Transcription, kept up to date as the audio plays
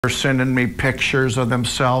They're sending me pictures of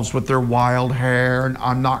themselves with their wild hair, and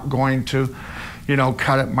I'm not going to,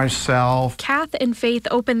 cut it myself. Kath and Faith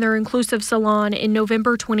opened their inclusive salon in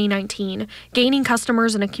November 2019, gaining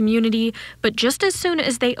customers in a community, but just as soon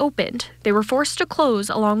as they opened, they were forced to close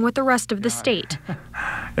along with the rest of the state.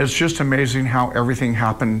 It's just amazing how everything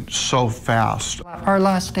happened so fast. Our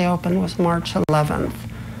last day open was March 11th.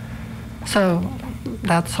 So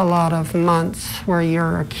that's a lot of months where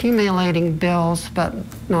you're accumulating bills but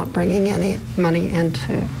not bringing any money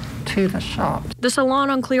into the shop. The salon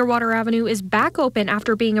on Clearwater Avenue is back open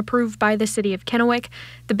after being approved by the city of Kennewick.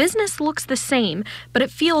 The business looks the same, but it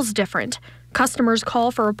feels different. Customers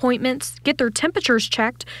call for appointments, get their temperatures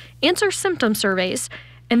checked, answer symptom surveys,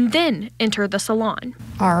 and then enter the salon.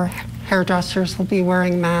 Our hairdressers will be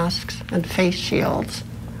wearing masks and face shields.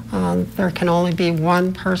 There can only be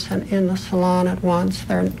one person in the salon at once.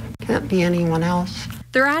 There can't be anyone else.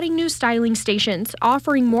 They're adding new styling stations,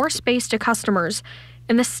 offering more space to customers,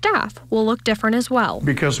 and the staff will look different as well.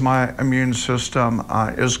 Because my immune system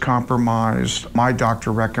is compromised, my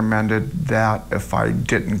doctor recommended that if I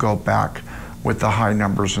didn't go back with the high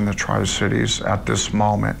numbers in the Tri-Cities at this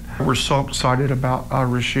moment. We're so excited about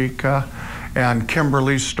Rashika and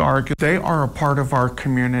Kimberly Stark. They are a part of our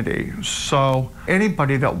community. So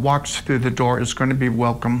anybody that walks through the door is going to be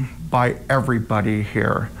welcomed by everybody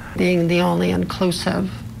here. Being the only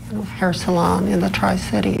inclusive hair salon in the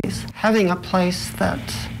Tri-Cities, having a place that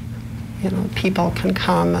people can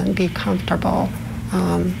come and be comfortable,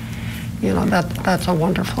 that's a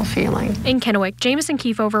wonderful feeling. In Kennewick, Jameson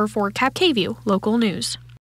Kiefover for KapKView Local News.